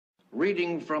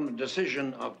Reading from the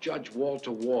decision of Judge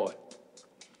Walter Ward.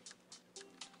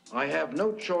 I have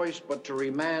no choice but to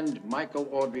remand Michael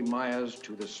Audrey Myers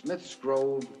to the Smiths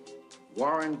Grove,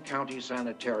 Warren County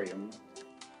Sanitarium.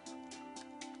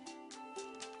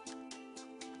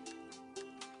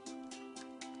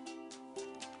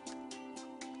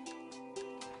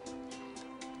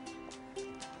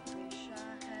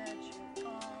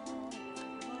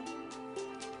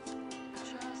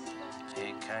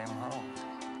 He came home.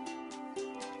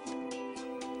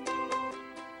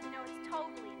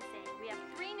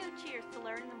 To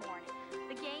learn in the morning.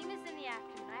 The game is in the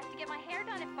afternoon. I have to get my hair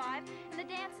done at 5, and the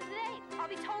dance is at 8. I'll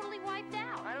be totally wiped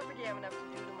out. I don't think you have enough to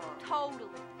do tomorrow.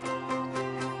 Totally.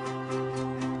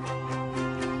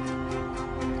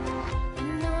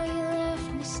 You know you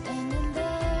left me standing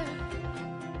there,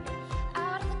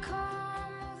 out of the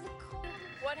calm of the cold.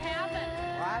 What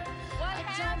happened? What? What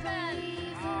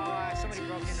happened? Oh, somebody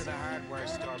broke into the hardware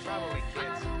store. Probably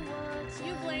kids.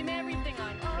 You blame everything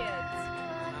on kids.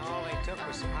 All they took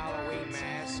was some Halloween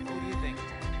masks. Who do you think?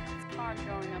 It's hard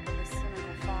growing up with a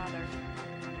cynical father.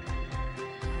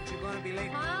 Aren't you going to be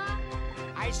late? Huh?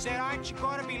 I said, aren't you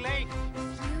going to be late?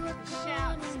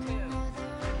 Shouts, too.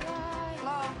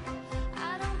 Hello?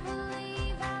 I don't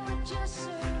believe I would just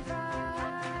survive.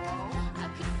 I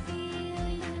could feel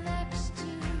you next to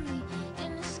me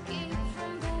and escape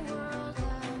from the world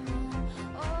I'm in.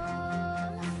 Oh,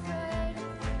 I'm afraid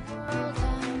of the world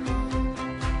I'm in.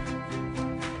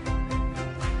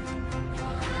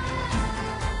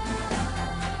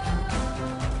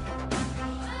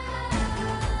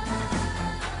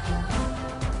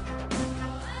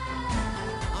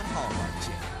 On Hallmark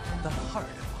Channel, the heart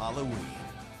of Halloween.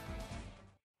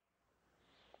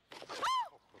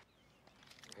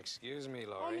 Excuse me,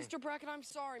 Oh, Laurie. Mr. Brackett, I'm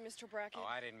sorry, Mr. Brackett. Oh,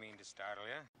 I didn't mean to startle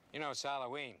you. You know, it's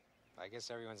Halloween. I guess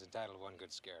everyone's entitled to one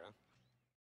good scare, huh?